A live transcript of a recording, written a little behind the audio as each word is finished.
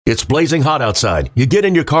It's blazing hot outside. You get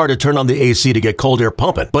in your car to turn on the AC to get cold air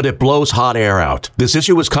pumping, but it blows hot air out. This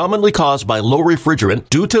issue is commonly caused by low refrigerant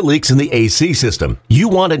due to leaks in the AC system. You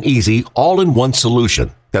want an easy, all-in-one solution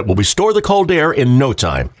that will restore the cold air in no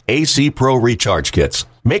time. AC Pro Recharge Kits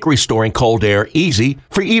make restoring cold air easy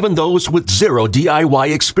for even those with zero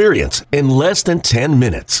DIY experience in less than 10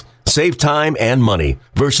 minutes. Save time and money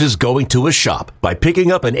versus going to a shop by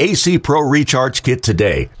picking up an AC Pro Recharge Kit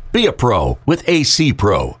today. Be a pro with AC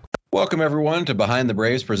Pro. Welcome, everyone, to Behind the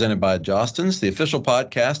Braves, presented by Jostens, the official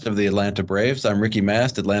podcast of the Atlanta Braves. I'm Ricky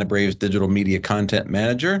Mast, Atlanta Braves Digital Media Content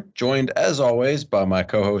Manager, joined, as always, by my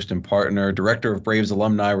co-host and partner, Director of Braves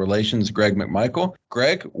Alumni Relations, Greg McMichael.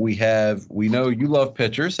 Greg, we know you love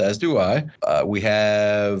pitchers, as do I. We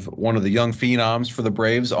have one of the young phenoms for the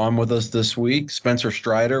Braves on with us this week. Spencer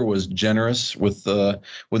Strider was generous with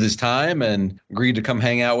his time and agreed to come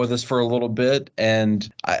hang out with us for a little bit. And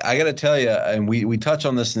I got to tell you, and we touch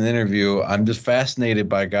on this in the interview, I'm just fascinated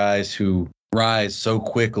by guys who rise so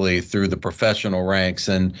quickly through the professional ranks.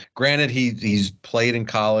 And granted, he's played in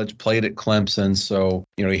college, played at Clemson, so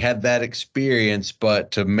he had that experience.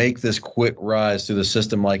 But to make this quick rise through the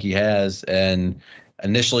system like he has, and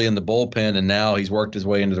initially in the bullpen, and now he's worked his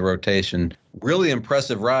way into the rotation, really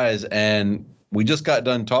impressive rise. And we just got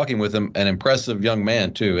done talking with him, an impressive young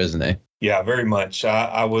man too, isn't he? Yeah, very much.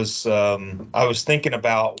 I was thinking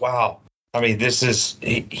about, wow. I mean,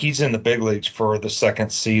 he's in the big leagues for the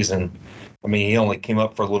second season. I mean, he only came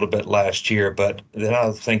up for a little bit last year, but then I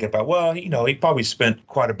was thinking about, well, he probably spent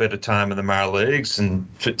quite a bit of time in the minor leagues, and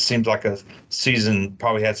it seems like a season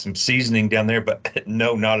probably had some seasoning down there, but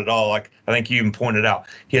no, not at all. Like I think you even pointed out,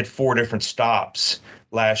 he had 4 different stops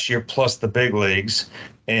last year, plus the big leagues,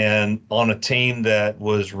 and on a team that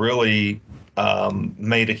was really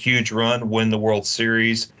made a huge run, win the World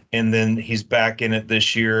Series. And then he's back in it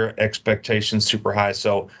this year, expectations super high.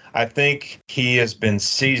 So I think he has been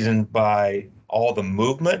seasoned by all the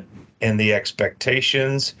movement and the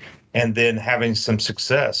expectations and then having some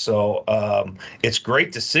success. So it's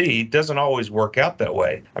great to see. It doesn't always work out that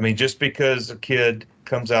way. I mean, just because a kid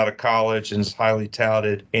comes out of college and is highly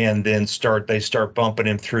touted and then they start bumping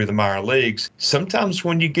him through the minor leagues, sometimes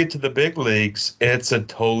when you get to the big leagues, it's a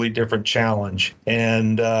totally different challenge.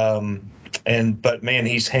 But man,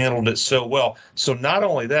 he's handled it so well. So not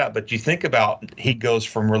only that, but you think about, he goes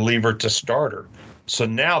from reliever to starter. So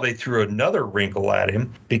now they threw another wrinkle at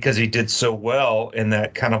him because he did so well in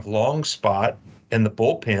that kind of long spot in the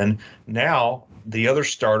bullpen. Now the other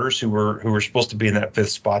starters who were supposed to be in that 5th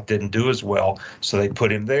spot didn't do as well. So they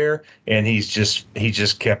put him there, and he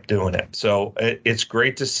just kept doing it. So it's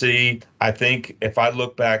great to see. I think if I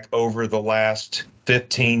look back over the last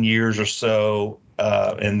 15 years or so,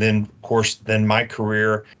 and then, of course, my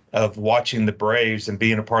career of watching the Braves and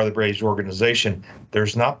being a part of the Braves organization,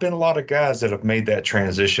 there's not been a lot of guys that have made that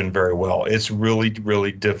transition very well. It's really,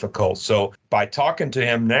 really difficult. So by talking to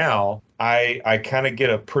him now, I kind of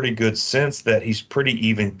get a pretty good sense that he's pretty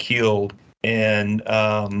even keeled, and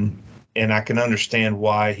I can understand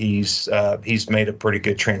why he's made a pretty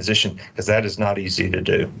good transition, because that is not easy to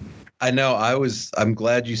do. I know. I'm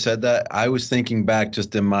glad you said that. I was thinking back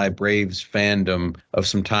just in my Braves fandom of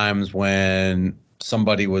some times when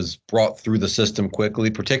somebody was brought through the system quickly,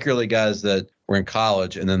 particularly guys that were in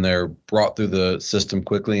college and then they're brought through the system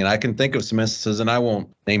quickly. And I can think of some instances, and I won't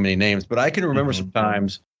name any names, but I can remember some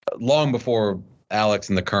times long before Alex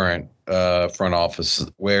in the current front office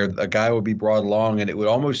where a guy would be brought along, and it would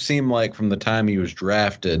almost seem like from the time he was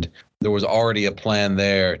drafted, there was already a plan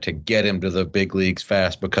there to get him to the big leagues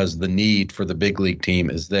fast because the need for the big league team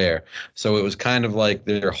is there. So it was kind of like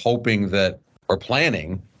they're hoping that, or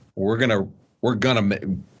planning, we're gonna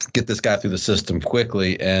get this guy through the system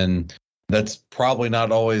quickly, and that's probably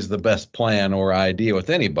not always the best plan or idea with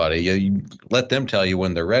anybody. You let them tell you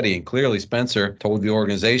when they're ready. And clearly Spencer told the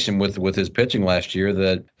organization with his pitching last year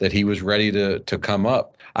that he was ready to come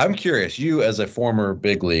up. I'm curious, you as a former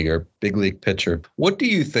big league pitcher, what do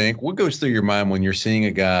you think? What goes through your mind when you're seeing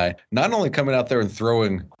a guy not only coming out there and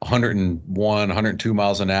throwing 101, 102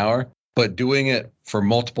 miles an hour, but doing it for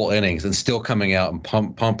multiple innings and still coming out and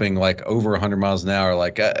pumping like over 100 miles an hour?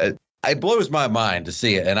 Like it blows my mind to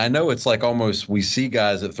see it. And I know it's like almost we see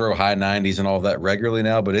guys that throw high 90s and all of that regularly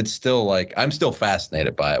now, but it's still like I'm still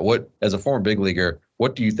fascinated by it. What, as a former big leaguer,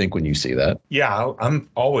 what do you think when you see that? Yeah, I'm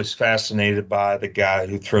always fascinated by the guy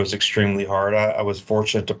who throws extremely hard. I was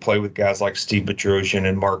fortunate to play with guys like Steve Bedrosian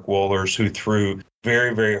and Mark Wohlers who threw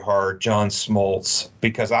very, very hard, John Smoltz,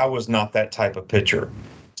 because I was not that type of pitcher.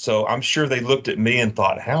 So I'm sure they looked at me and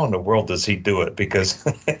thought, how in the world does he do it? Because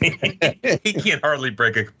he can't hardly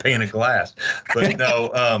break a pane of glass. But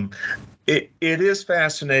no, It is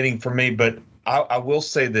fascinating for me, but I will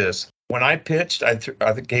say this. When I pitched, I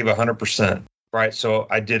gave 100%, right? So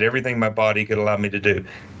I did everything my body could allow me to do.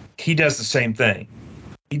 He does the same thing.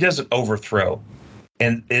 He doesn't overthrow.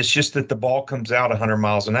 And it's just that the ball comes out 100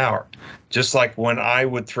 miles an hour. Just like when I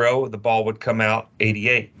would throw, the ball would come out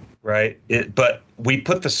 88, right? But we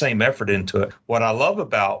put the same effort into it. What I love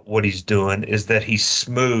about what he's doing is that he's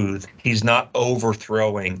smooth. He's not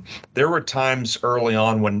overthrowing. There were times early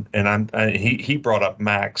on when, he brought up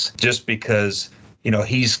Max just because,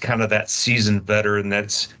 he's kind of that seasoned veteran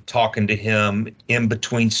that's talking to him in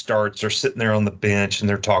between starts or sitting there on the bench and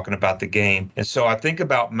they're talking about the game. And so I think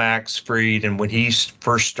about Max Fried, and when he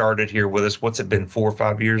first started here with us, what's it been, 4 or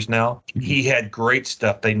 5 years now? He had great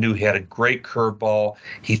stuff. They knew he had a great curveball.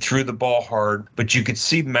 He threw the ball hard, but you could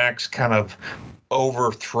see Max kind of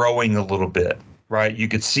overthrowing a little bit, right? You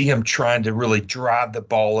could see him trying to really drive the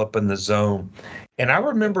ball up in the zone. And I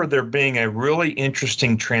remember there being a really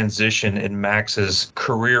interesting transition in Max's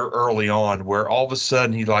career early on where all of a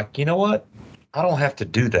sudden he's like, you know what? I don't have to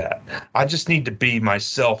do that. I just need to be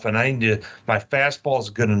myself, and my fastball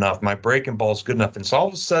is good enough. My breaking ball is good enough. And so all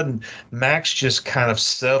of a sudden, Max just kind of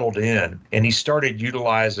settled in, and he started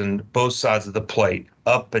utilizing both sides of the plate,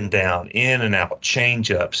 up and down, in and out,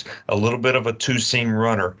 change-ups, a little bit of a two-seam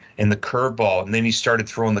runner, and the curveball. And then he started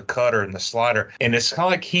throwing the cutter and the slider. And it's kind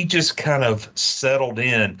of like he just kind of settled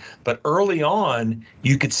in. But early on,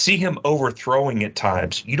 you could see him overthrowing at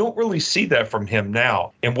times. You don't really see that from him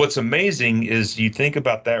now. And what's amazing is you think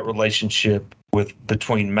about that relationship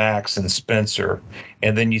between Max and Spencer,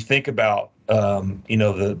 and then you think about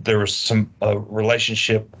there was some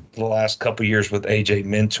relationship the last couple of years with AJ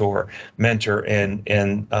Mentor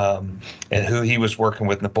and who he was working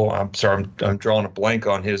with. I'm sorry, I'm drawing a blank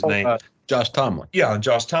on his name. Josh Tomlin. Yeah,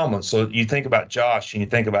 Josh Tomlin. So you think about Josh and you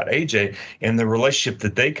think about AJ and the relationship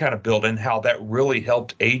that they kind of built and how that really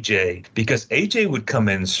helped AJ, because AJ would come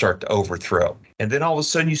in and start to overthrow. And then all of a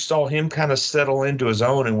sudden you saw him kind of settle into his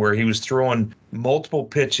own, and where he was throwing multiple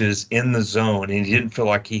pitches in the zone and he didn't feel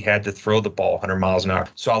like he had to throw the ball 100 miles an hour.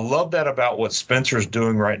 So I love that about what Spencer's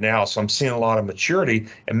doing right now. So I'm seeing a lot of maturity,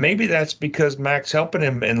 and maybe that's because Max helping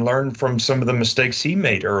him and learn from some of the mistakes he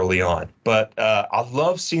made early on. But I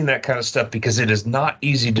love seeing that kind of stuff because it is not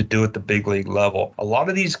easy to do at the big league level. A lot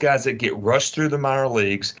of these guys that get rushed through the minor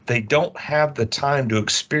leagues, they don't have the time to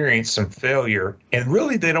experience some failure, and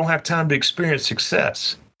really they don't have time to experience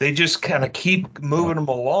success. They just kind of keep moving them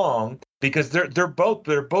along because they're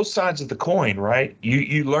both sides of the coin, right?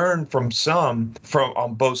 You learn from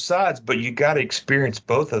on both sides, but you got to experience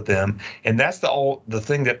both of them. And that's the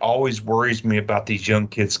thing that always worries me about these young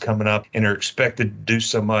kids coming up and are expected to do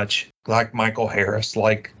so much, like Michael Harris,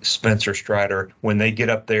 like Spencer Strider, when they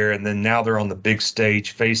get up there and then now they're on the big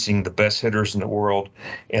stage facing the best hitters in the world,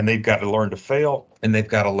 and they've got to learn to fail and they've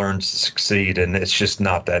got to learn to succeed, and it's just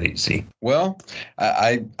not that easy. Well,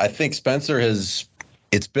 I think Spencer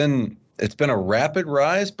it's been a rapid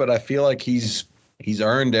rise, but I feel like he's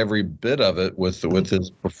earned every bit of it with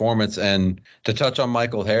his performance. And to touch on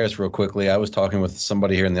Michael Harris real quickly, I was talking with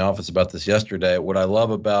somebody here in the office about this yesterday. What I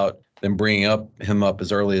love about them bringing him up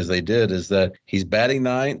as early as they did is that he's batting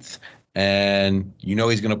ninth, and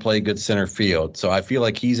he's going to play good center field. So I feel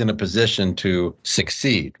like he's in a position to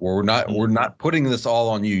succeed, where we're not putting this all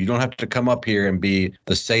on you. You don't have to come up here and be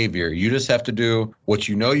the savior. You just have to do what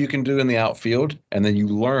you can do in the outfield, and then you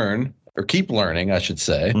learn, or keep learning, I should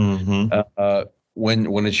say,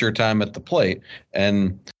 when it's your time at the plate.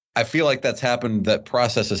 And I feel like that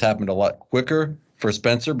process has happened a lot quicker for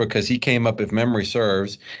Spencer, because he came up, if memory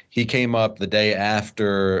serves, the day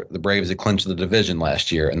after the Braves had clinched the division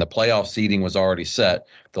last year, and the playoff seeding was already set.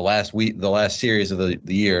 The last series of the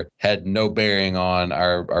year had no bearing on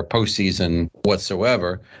our postseason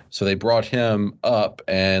whatsoever. So they brought him up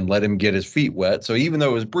and let him get his feet wet. So even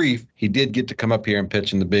though it was brief, he did get to come up here and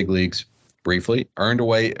pitch in the big leagues briefly,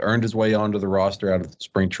 earned his way onto the roster out of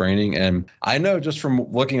spring training. And I know just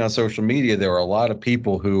from looking on social media, there were a lot of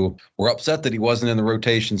people who were upset that he wasn't in the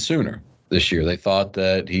rotation sooner this year. They thought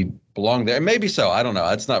that he belonged there. And maybe so. I don't know.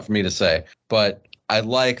 That's not for me to say. But I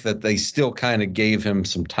like that they still kind of gave him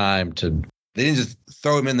some time they didn't just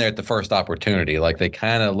throw him in there at the first opportunity. Like, they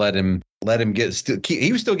kind of let him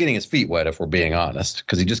he was still getting his feet wet, if we're being honest,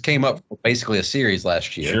 because he just came up for basically a series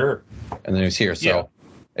last year. Sure. And then he was here. So yeah.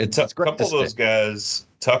 It's a couple of those guys,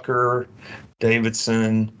 Tucker,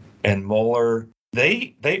 Davidson, and Mueller,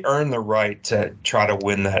 they earned the right to try to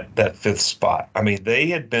win that fifth spot. I mean, they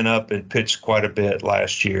had been up and pitched quite a bit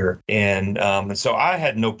last year, and so I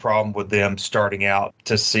had no problem with them starting out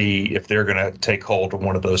to see if they're going to take hold of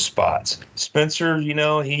one of those spots. Spencer,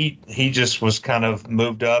 he just was kind of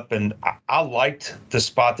moved up, and I liked the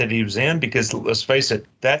spot that he was in because, let's face it,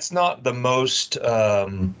 that's not the most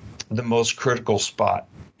critical spot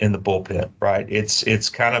in the bullpen, right? It's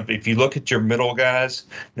kind of, if you look at your middle guys,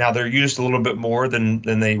 now they're used a little bit more than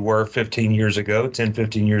they were 15 years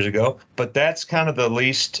ago, but that's kind of the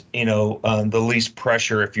least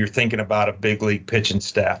pressure if you're thinking about a big league pitching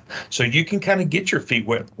staff. So you can kind of get your feet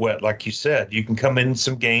wet, like you said. You can come in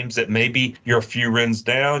some games that maybe you're a few runs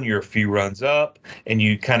down, you're a few runs up, and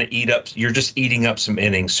you kind of you're just eating up some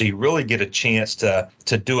innings. So you really get a chance to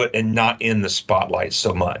do it and not in the spotlight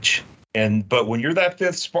so much. But when you're that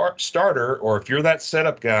fifth starter, or if you're that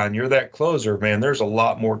setup guy and you're that closer, man, there's a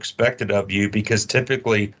lot more expected of you because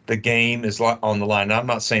typically the game is on the line. Now, I'm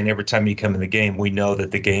not saying every time you come in the game, we know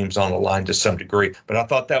that the game's on the line to some degree, but I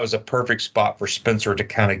thought that was a perfect spot for Spencer to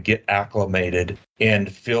kind of get acclimated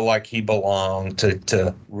and feel like he belonged,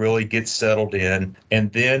 to really get settled in.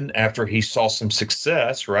 And then after he saw some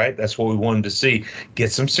success, right, that's what we wanted to see,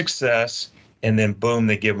 get some success. And then, boom,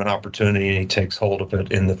 they give him an opportunity, and he takes hold of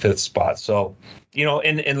it in the fifth spot. So,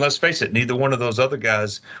 and let's face it, neither one of those other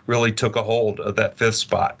guys really took a hold of that fifth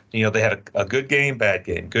spot. They had a good game, bad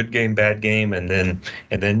game, good game, bad game, and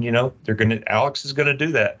then Alex is gonna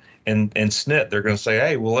do that, and Snit, they're gonna say,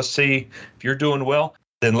 hey, well, let's see if you're doing well,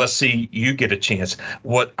 then let's see you get a chance.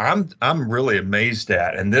 What I'm really amazed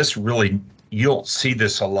at, and this really, you don't see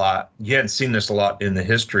this a lot. You hadn't seen this a lot in the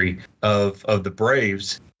history of the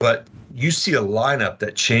Braves. But you see a lineup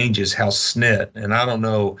that changes how Snit, and I don't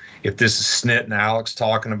know if this is Snit and Alex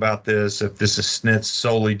talking about this, if this is Snit's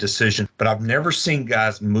solely decision, but I've never seen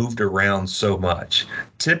guys moved around so much.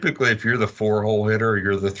 Typically, if you're the 4-hole hitter, or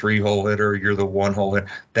you're the 3-hole hitter, or you're the 1-hole hitter,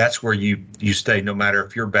 that's where you stay, no matter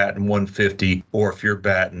if you're batting 150 or if you're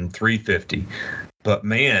batting 350. But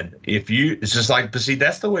man, it's just like, but see,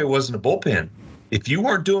 that's the way it was in the bullpen. If you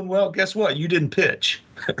weren't doing well, guess what? You didn't pitch,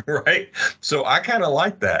 right? So I kind of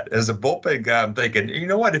like that. As a bullpen guy, I'm thinking, you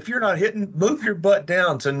know what? If you're not hitting, move your butt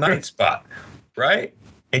down to ninth spot, right?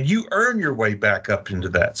 And you earn your way back up into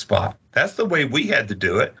that spot. That's the way we had to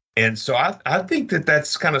do it. And so I think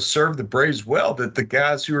that's kind of served the Braves well, that the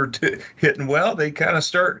guys who are hitting well, they get to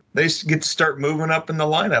start moving up in the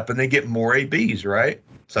lineup, and they get more ABs, right?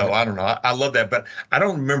 So I don't know. I love that, but I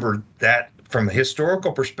don't remember that. From a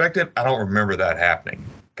historical perspective, I don't remember that happening.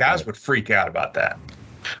 Guys would freak out about that.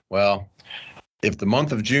 Well, if the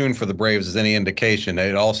month of June for the Braves is any indication,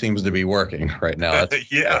 it all seems to be working right now.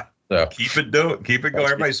 Yeah. So keep it going.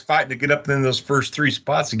 Everybody's fighting to get up in those first 3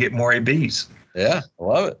 spots to get more ABs. Yeah, I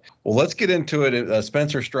love it. Well, let's get into it.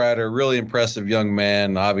 Spencer Strider, really impressive young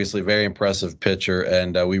man, obviously very impressive pitcher,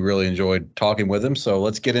 and we really enjoyed talking with him. So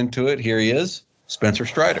let's get into it. Here he is, Spencer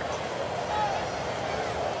Strider.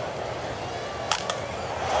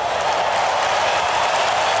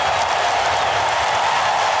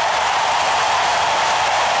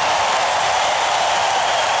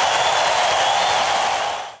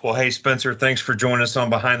 Well, hey, Spencer, thanks for joining us on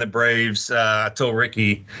Behind the Braves. I told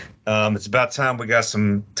Ricky it's about time we got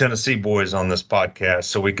some Tennessee boys on this podcast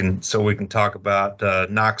so we can talk about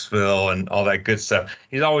Knoxville and all that good stuff.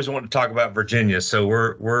 He's always wanted to talk about Virginia, so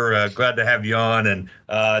we're glad to have you on, and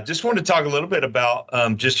just wanted to talk a little bit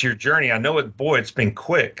about just your journey. I know it's been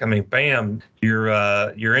quick. I mean, bam,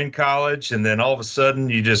 you're in college, and then all of a sudden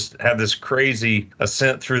you just have this crazy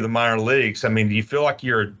ascent through the minor leagues. I mean, do you feel like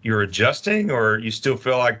you're adjusting, or you still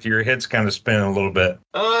feel like your head's kind of spinning a little bit?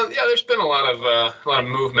 Yeah, there's been a lot of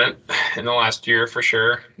movement in the last year for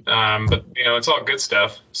sure. But it's all good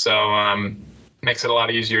stuff. So makes it a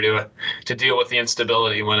lot easier to deal with the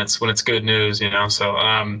instability when it's good news. So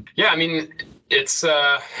yeah, I mean, it's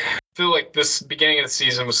I feel like this beginning of the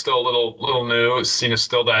season was still a little new. It's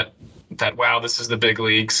still that wow, this is the big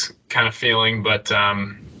leagues kind of feeling. But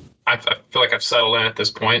I feel like I've settled in at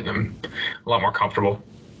this point, and I'm a lot more comfortable.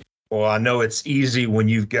 Well, I know it's easy when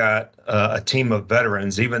you've got a team of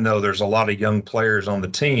veterans, even though there's a lot of young players on the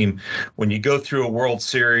team. When you go through a World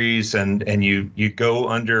Series and you go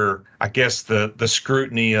under, I guess, the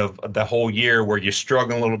scrutiny of the whole year where you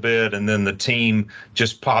struggle a little bit, and then the team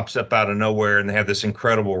just pops up out of nowhere and they have this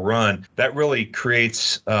incredible run, that really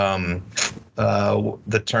creates the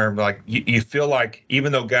term, like you feel like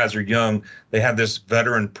even though guys are young, they have this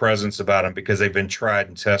veteran presence about them because they've been tried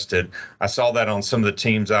and tested. I saw that on some of the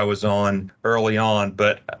teams I was on early on,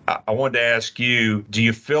 but I wanted to ask you, do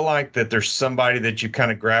you feel like that there's somebody that you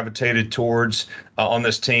kind of gravitated towards on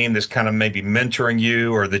this team that's kind of maybe mentoring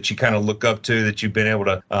you, or that you kind of look up to, that you've been able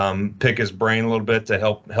to pick his brain a little bit to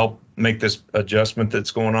help make this adjustment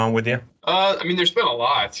that's going on with you? I mean, there's been a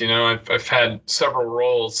lot. I've had several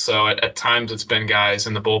roles, so at times it's been guys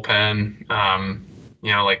in the bullpen.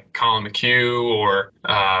 Like Colin McHugh or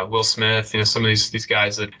Will Smith. Some of these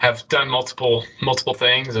guys that have done multiple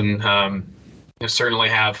things and certainly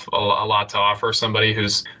have a lot to offer. Somebody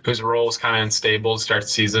whose role is kind of unstable to start the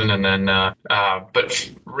season, and then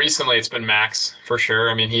but recently it's been Max for sure.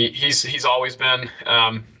 I mean, he's always been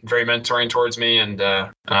very mentoring towards me, and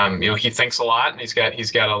he thinks a lot, and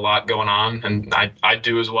he's got a lot going on, and I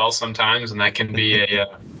do as well sometimes, and that can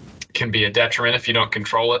be a detriment if you don't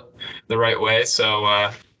control it the right way. So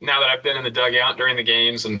now that I've been in the dugout during the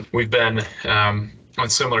games, and we've been on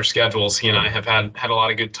similar schedules, he and I have had a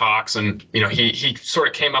lot of good talks, and he sort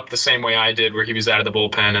of came up the same way I did, where he was out of the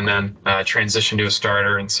bullpen and then transitioned to a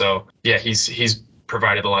starter, and so yeah, he's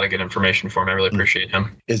provided a lot of good information for me. I really appreciate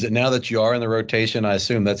him. Is it now that you are in the rotation? I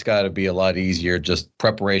assume that's got to be a lot easier, just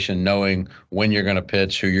preparation, knowing when you're going to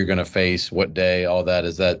pitch, who you're going to face, what day, all that.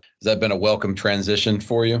 Has that been a welcome transition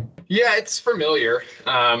for you? Yeah, it's familiar.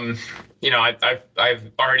 I've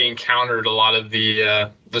already encountered a lot of the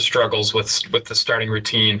struggles with the starting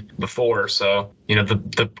routine before. So,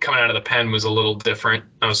 the coming out of the pen was a little different.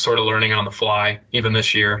 I was sort of learning on the fly even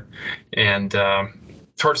this year. And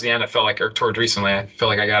towards the end, towards recently, I feel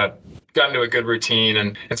like I got into a good routine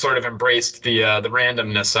and sort of embraced the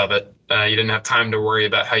randomness of it. You didn't have time to worry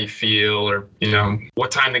about how you feel, or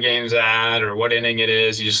what time the game's at, or what inning it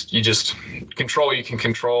is. You just control what you can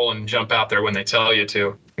control and jump out there when they tell you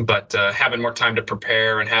to. But having more time to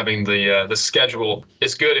prepare and having the schedule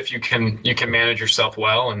is good if you can manage yourself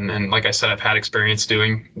well. And like I said, I've had experience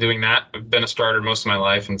doing that. I've been a starter most of my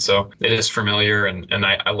life, and so it is familiar. And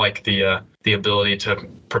I like the ability to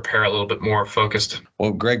prepare a little bit more focused.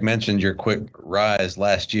 Well, Greg mentioned your quick rise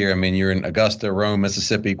last year. I mean, you're in Augusta, Rome,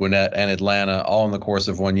 Mississippi, Gwinnett, and Atlanta, all in the course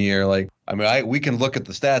of 1 year. We can look at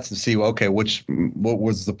the stats and see, okay, what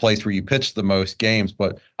was the place where you pitched the most games?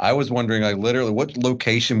 But I was wondering, literally, what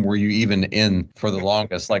location were you even in for the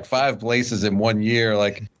longest? 5 places in 1 year.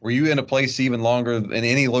 Were you in a place even longer, in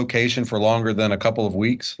any location for longer than a couple of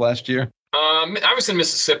weeks last year? I was in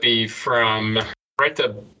Mississippi from right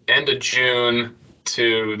the end of June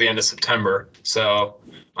to the end of September. So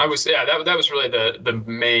that was really the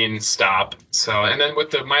main stop. So, and then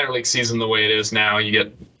with the minor league season the way it is now, you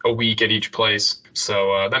get a week at each place.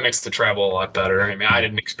 So that makes the travel a lot better. I mean, I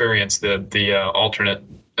didn't experience the alternate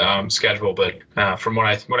schedule, but from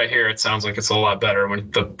what I hear, it sounds like it's a lot better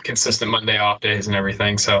when the consistent Monday off days and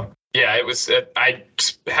everything. So yeah, I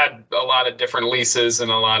had a lot of different leases and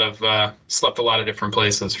slept a lot of different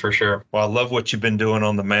places for sure. Well, I love what you've been doing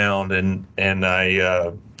on the mound, and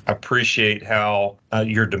I appreciate how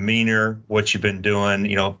your demeanor, what you've been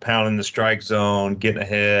doing, pounding the strike zone, getting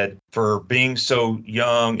ahead, for being so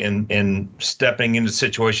young and stepping into the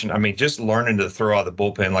situation. I mean, just learning to throw out of the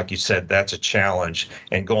bullpen, like you said, that's a challenge,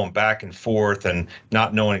 and going back and forth and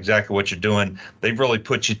not knowing exactly what you're doing. They've really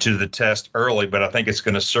put you to the test early, but I think it's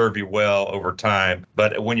going to serve you well over time.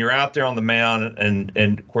 But when you're out there on the mound, and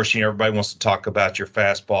of course, everybody wants to talk about your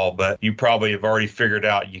fastball, but you probably have already figured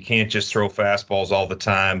out you can't just throw fastballs all the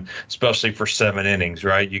time, especially for 7 innings,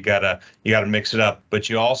 right? You gotta mix it up, but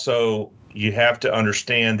you have to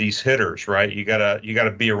understand these hitters, right? You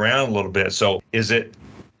gotta be around a little bit. So is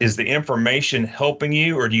the information helping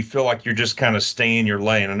you, or do you feel like you're just kind of staying in your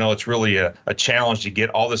lane? I know it's really a challenge to get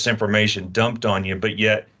all this information dumped on you, but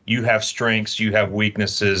yet you have strengths, you have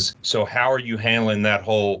weaknesses. So how are you handling that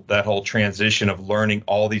whole transition of learning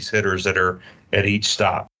all these hitters that are at each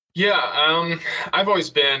stop? Yeah, I've always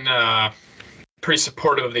been pretty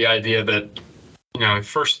supportive of the idea that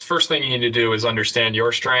first thing you need to do is understand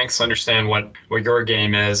your strengths, understand what your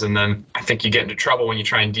game is, and then I think you get into trouble when you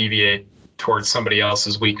try and deviate towards somebody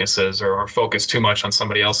else's weaknesses or focus too much on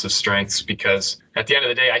somebody else's strengths, because at the end of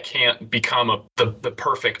the day, I can't become the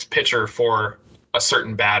perfect pitcher for a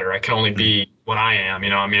certain batter. I can only be what I am.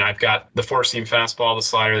 I've got the 4-seam fastball, the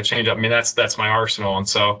slider, the changeup. I mean, that's my arsenal. And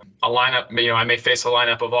so a lineup, I may face a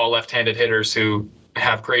lineup of all left-handed hitters who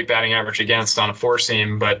have great batting average against on a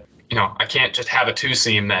 4-seam, but I can't just have a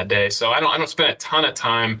 2-seam that day. So I don't spend a ton of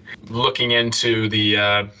time looking into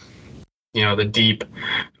the deep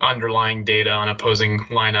underlying data on opposing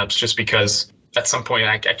lineups, just because at some point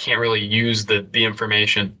I can't really use the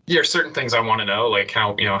information. There are certain things I want to know, like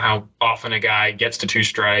how often a guy gets to 2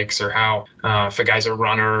 strikes, or how if a guy's a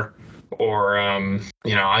runner, or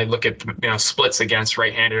I look at splits against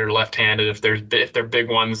right-handed or left-handed. If they're big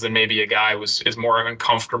ones, then maybe a guy is more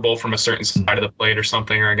uncomfortable from a certain side of the plate or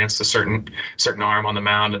something, or against a certain arm on the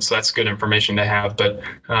mound, and so that's good information to have. But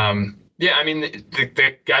yeah, I mean,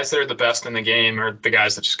 the guys that are the best in the game are the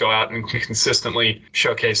guys that just go out and consistently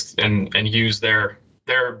showcase and use their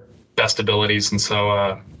best abilities. And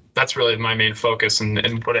so that's really my main focus,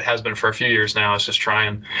 and what it has been for a few years now is just try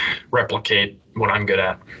and replicate what I'm good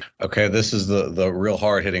at. Okay, this is the real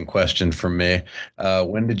hard-hitting question for me.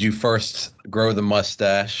 When did you first grow the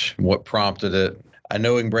mustache? What prompted it? I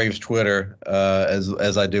knowing Braves Twitter,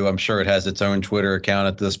 as I do, I'm sure it has its own Twitter account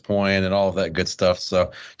at this point and all of that good stuff.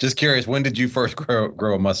 So just curious, when did you first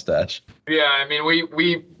grow a mustache? Yeah, I mean,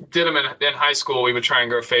 we did them in high school. We would try and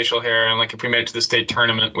grow facial hair, and like if we made it to the state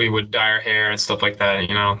tournament, we would dye our hair and stuff like that,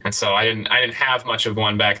 And so I didn't have much of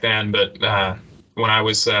one back then, but when I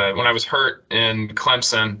was hurt in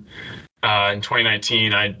Clemson in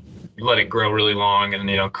 2019, I let it grow really long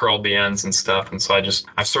and curled the ends and stuff, and so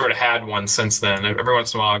I've sort of had one since then. Every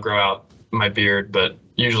once in a while I grow out my beard, but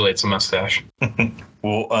usually it's a mustache.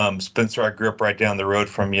 Well, Spencer, I grew up right down the road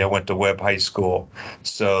from you. I went to Webb High School,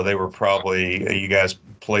 so they were probably, you guys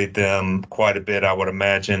played them quite a bit, I would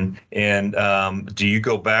imagine. And do you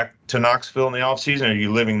go back to Knoxville in the off season? Are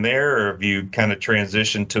you living there, or have you kind of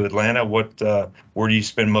transitioned to Atlanta? Where do you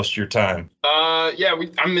spend most of your time? Yeah,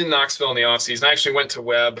 I'm in Knoxville in the off season. I actually went to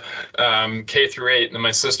Webb K through 8, and then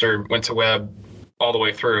my sister went to Webb all the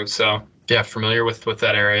way through. So yeah, familiar with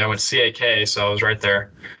that area. I went to CAK, so I was right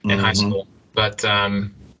there in high school. But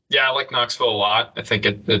yeah, I like Knoxville a lot. I think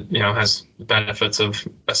it has the benefits of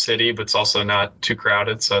a city, but it's also not too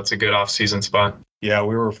crowded, so it's a good off-season spot. Yeah,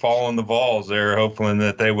 we were following the Vols there, hoping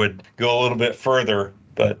that they would go a little bit further,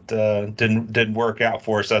 but didn't work out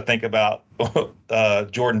for us. I think about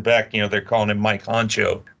Jordan Beck. They're calling him Mike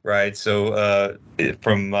Honcho, right? So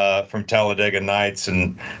from Talladega Nights,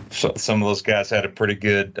 and so, some of those guys had a pretty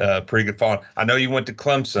good following. I know you went to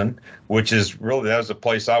Clemson, which is really, that was a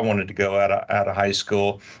place I wanted to go out of high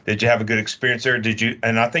school. Did you have a good experience there? Did you?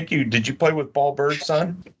 And I think did you play with Paul Bird's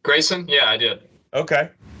son? Grayson? Yeah, I did. Okay,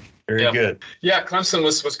 very good. Yeah, Clemson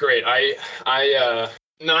was great. I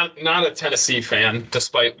not a Tennessee fan,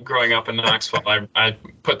 despite growing up in Knoxville. I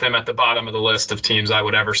put them at the bottom of the list of teams I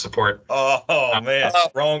would ever support. Oh man,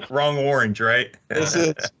 wrong orange, right? This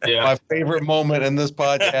is my favorite moment in this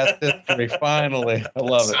podcast history. Finally, I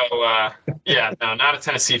love it. So yeah, no, not a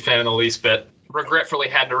Tennessee fan in the least bit. Regretfully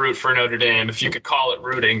had to root for Notre Dame, if you could call it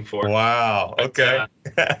rooting for. Wow. But, okay.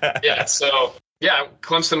 Yeah. So. Yeah,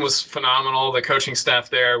 Clemson was phenomenal. The coaching staff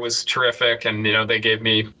there was terrific, and they gave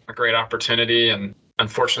me a great opportunity. And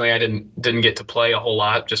unfortunately, I didn't get to play a whole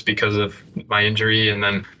lot just because of my injury, and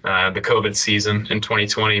then the COVID season in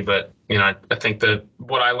 2020. But I think that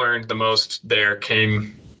what I learned the most there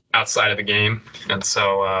came outside of the game, and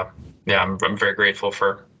so yeah, I'm very grateful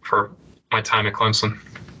for my time at Clemson.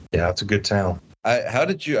 Yeah, it's a good town. I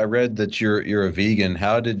read that you're a vegan.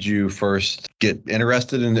 How did you first get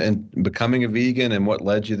interested in becoming a vegan, and what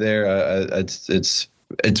led you there?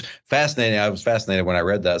 It's fascinating. I was fascinated when I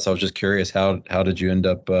read that, so I was just curious, how did you end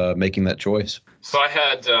up making that choice? So I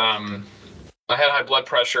had high blood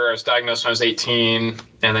pressure. I was diagnosed when I was 18,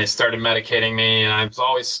 and they started medicating me, and I was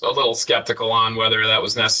always a little skeptical on whether that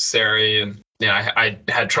was necessary. And I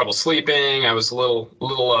had trouble sleeping. I was a little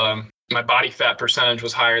my body fat percentage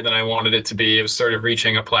was higher than I wanted it to be. It was sort of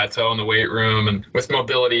reaching a plateau in the weight room, and with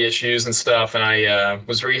mobility issues and stuff. And I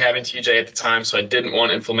was rehabbing TJ at the time, so I didn't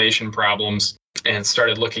want inflammation problems, and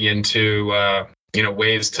started looking into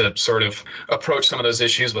ways to sort of approach some of those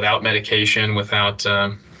issues without medication, without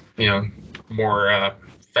more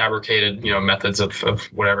fabricated methods of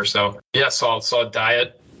whatever. So yeah, saw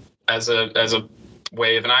diet as a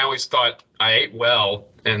way of, and I always thought I ate well,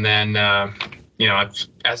 and then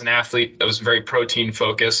as an athlete, I was very protein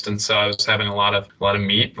focused, and so I was having a lot of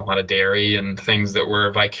meat, a lot of dairy, and things that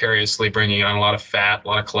were vicariously bringing on a lot of fat, a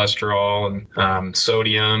lot of cholesterol, and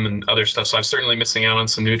sodium, and other stuff. So I was certainly missing out on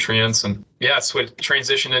some nutrients, and yeah, so I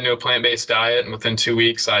transitioned into a plant-based diet, and within 2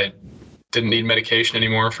 weeks, I didn't need medication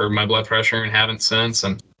anymore for my blood pressure, and haven't since.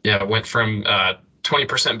 And yeah, went from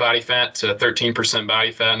 20% body fat to 13%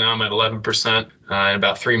 body fat. Now I'm at 11%. In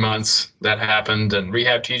about 3 months that happened, and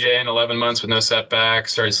rehabbed TJ in 11 months with no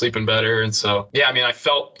setbacks, started sleeping better. And so, yeah, I mean, I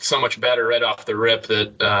felt so much better right off the rip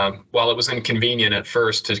that while it was inconvenient at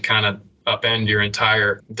first to kind of upend your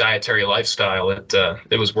entire dietary lifestyle, it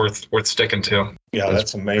was worth sticking to. Yeah,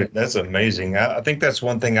 that's amazing. That's amazing. I think that's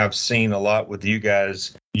one thing I've seen a lot with you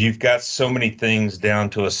guys. You've got so many things down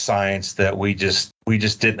to a science that we we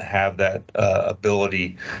just didn't have that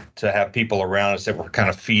ability to have people around us that were kind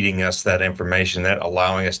of feeding us that information, that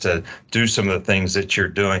allowing us to do some of the things that you're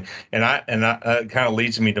doing. And kind of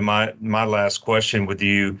leads me to my last question with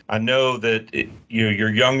you. I know that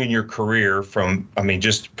you're young in your career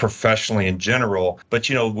just professionally in general, but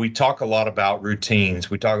we talk a lot about routines.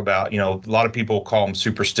 We talk about, a lot of people call them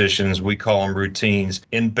superstitions. We call them routines.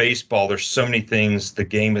 In baseball, there's so many things. The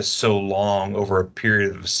game is so long over a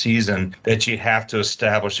period of a season that you have to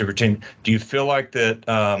establish a routine. Do you feel like that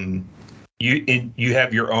you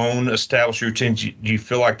have your own established routines? Do you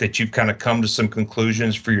feel like that you've kind of come to some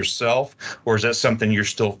conclusions for yourself, or is that something you're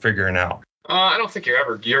still figuring out? I don't think you're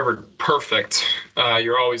ever perfect.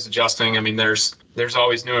 You're always adjusting. I mean, there's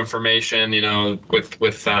always new information, with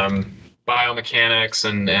biomechanics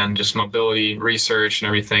and just mobility research and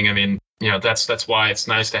everything. I mean, that's why it's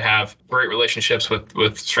nice to have great relationships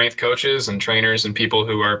with strength coaches and trainers and people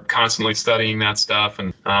who are constantly studying that stuff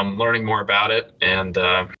and learning more about it. And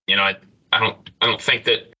I don't think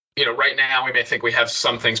that right now we may think we have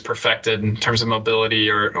some things perfected in terms of mobility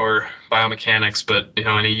or biomechanics, but in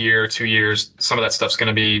a year or 2 years, some of that stuff's going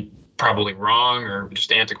to be probably wrong or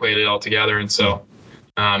just antiquated altogether. And so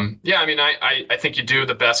I think you do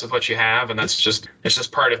the best with what you have, and it's just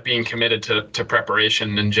part of being committed to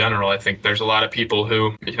preparation in general. I think there's a lot of people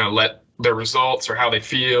who, let their results or how they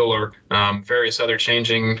feel or various other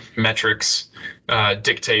changing metrics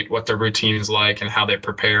dictate what their routine's like and how they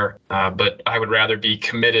prepare. But I would rather be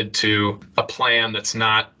committed to a plan that's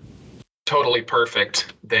not totally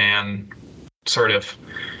perfect than sort of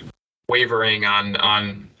wavering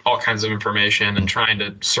on all kinds of information and trying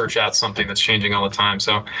to search out something that's changing all the time.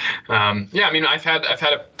 So, I've had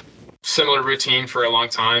a similar routine for a long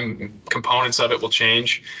time. Components of it will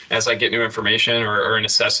change as I get new information or a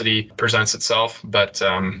necessity presents itself. But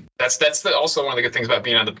that's also one of the good things about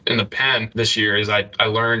being in the pen this year is I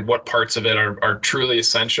learned what parts of it are truly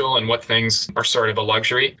essential and what things are sort of a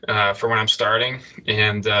luxury for when I'm starting.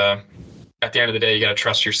 And at the end of the day, you got to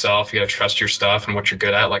trust yourself. You got to trust your stuff and what you're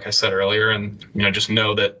good at, like I said earlier, and just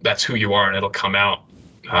know that that's who you are, and it'll come out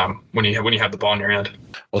when you have the ball in your hand.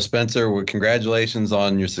 Well, Spencer, congratulations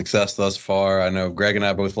on your success thus far. I know Greg and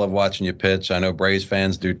I both love watching you pitch. I know Braves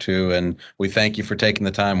fans do too, and we thank you for taking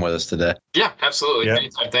the time with us today. Yeah, absolutely. Yeah.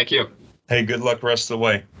 Anytime. Thank you. Hey, good luck the rest of the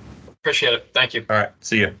way. Appreciate it. Thank you. All right.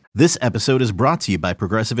 See you. This episode is brought to you by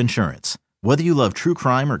Progressive Insurance. Whether you love true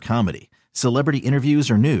crime or comedy, celebrity interviews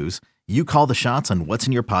or news, you call the shots on what's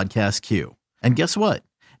in your podcast queue. And guess what?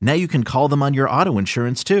 Now you can call them on your auto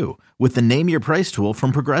insurance too with the Name Your Price tool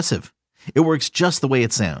from Progressive. It works just the way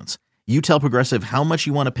it sounds. You tell Progressive how much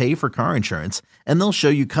you want to pay for car insurance, and they'll show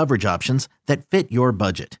you coverage options that fit your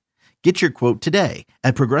budget. Get your quote today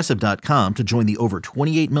at Progressive.com to join the over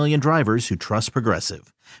 28 million drivers who trust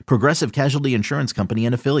Progressive. Progressive Casualty Insurance Company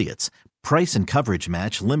and Affiliates. Price and coverage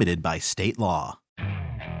match limited by state law.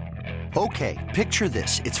 Okay, picture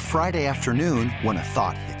this. It's Friday afternoon when a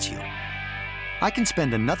thought hits you. I can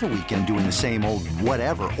spend another weekend doing the same old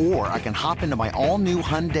whatever, or I can hop into my all-new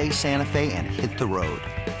Hyundai Santa Fe and hit the road.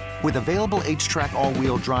 With available H-Track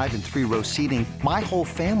all-wheel drive and 3-row seating, my whole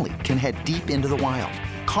family can head deep into the wild.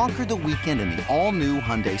 Conquer the weekend in the all-new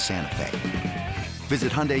Hyundai Santa Fe.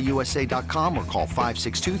 Visit HyundaiUSA.com or call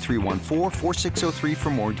 562-314-4603 for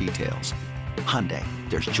more details. Hyundai,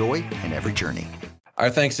 there's joy in every journey. Our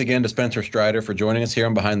thanks again to Spencer Strider for joining us here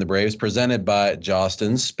on Behind the Braves, presented by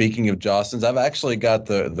Jostens. Speaking of Jostens, I've actually got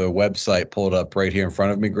the website pulled up right here in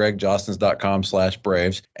front of me, Greg,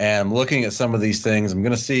 jostens.com/Braves. And I'm looking at some of these things. I'm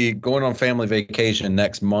going to going on family vacation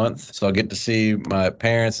next month, so I'll get to see my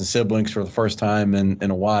parents and siblings for the first time in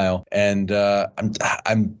a while. And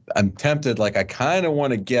I'm tempted, like I kind of want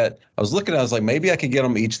to get. I was like, maybe I could get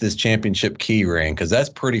them each this championship key ring, because that's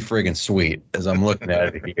pretty friggin' sweet as I'm looking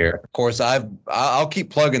at it here. Of course, I'll keep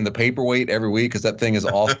plugging the paperweight every week because that thing is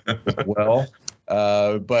awesome as well.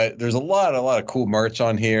 But there's a lot of cool merch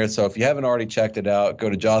on here. So if you haven't already checked it out, go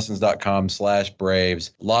to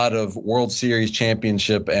jostens.com/Braves. A lot of World Series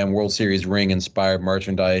championship and World Series ring inspired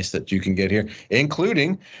merchandise that you can get here,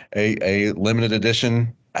 including a limited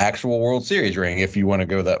edition actual World Series ring if you want to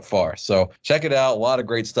go that far. So check it out. A lot of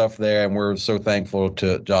great stuff there. And we're so thankful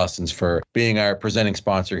to Jostens for being our presenting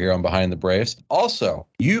sponsor here on Behind the Braves. Also,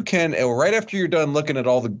 you can, right after you're done looking at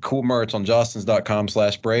all the cool merch on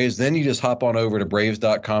jostens.com/Braves, then you just hop on over to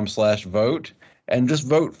braves.com/vote and just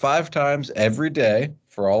vote 5 times every day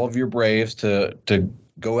for all of your Braves to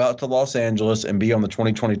go out to Los Angeles and be on the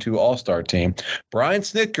 2022 All-Star team. Brian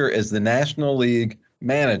Snitker is the National League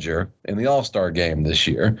manager in the All-Star game this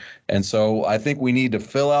year. And so I think we need to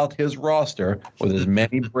fill out his roster with as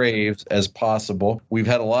many Braves as possible. We've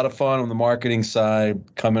had a lot of fun on the marketing side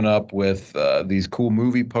coming up with these cool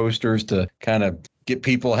movie posters to kind of get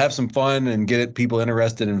people, have some fun and get people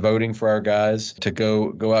interested in voting for our guys to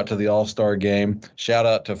go out to the All-Star game. Shout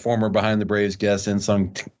out to former Behind the Braves guest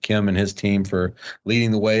In-Sung Kim and his team for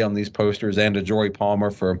leading the way on these posters, and to Jory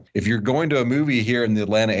Palmer for, if you're going to a movie here in the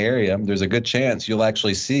Atlanta area, there's a good chance you'll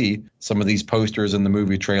actually see some of these posters and the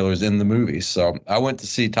movie trailers in the movies. So I went to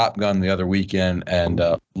see Top Gun the other weekend and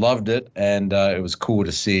loved it, and it was cool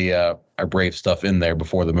to see our Brave stuff in there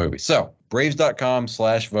before the movie. So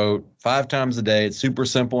Braves.com/vote 5 times a day. It's super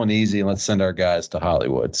simple and easy, and let's send our guys to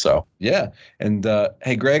Hollywood. So, yeah. And,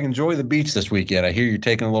 hey, Greg, enjoy the beach this weekend. I hear you're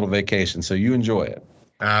taking a little vacation, so you enjoy it.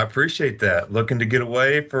 I appreciate that. Looking to get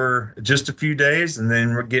away for just a few days and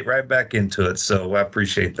then we'll get right back into it. So I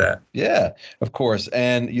appreciate that. Yeah, of course.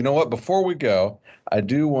 And you know what? Before we go, I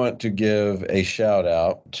do want to give a shout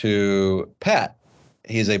out to Pat.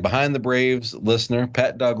 He's a Behind the Braves listener,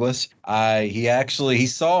 Pat Douglas. He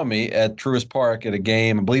saw me at Truist Park at a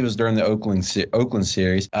game. I believe it was during the Oakland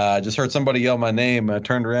series. I just heard somebody yell my name. I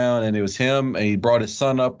turned around and it was him. And he brought his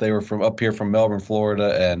son up. They were from up here from Melbourne,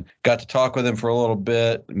 Florida, and got to talk with him for a little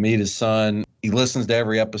bit, meet his son. He listens to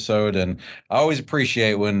every episode, and I always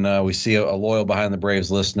appreciate when we see a loyal Behind the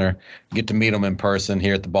Braves listener, get to meet him in person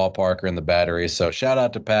here at the ballpark or in the Battery. So shout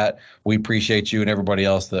out to Pat. We appreciate you and everybody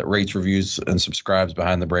else that rates, reviews, and subscribes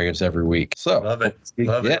Behind the Braves every week. So love it.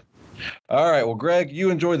 Love it. All right. Well, Greg,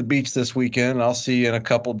 you enjoy the beach this weekend. I'll see you in a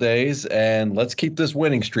couple days, and let's keep this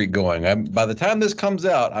winning streak going. By the time this comes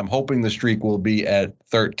out, I'm hoping the streak will be at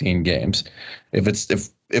 13 games. If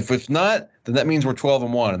it's not, then that means we're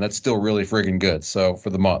 12-1, and that's still really friggin' good. So for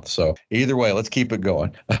the month. So either way, let's keep it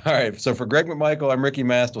going. All right. So for Greg McMichael, I'm Ricky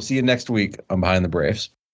Mast. We'll see you next week on Behind the Braves.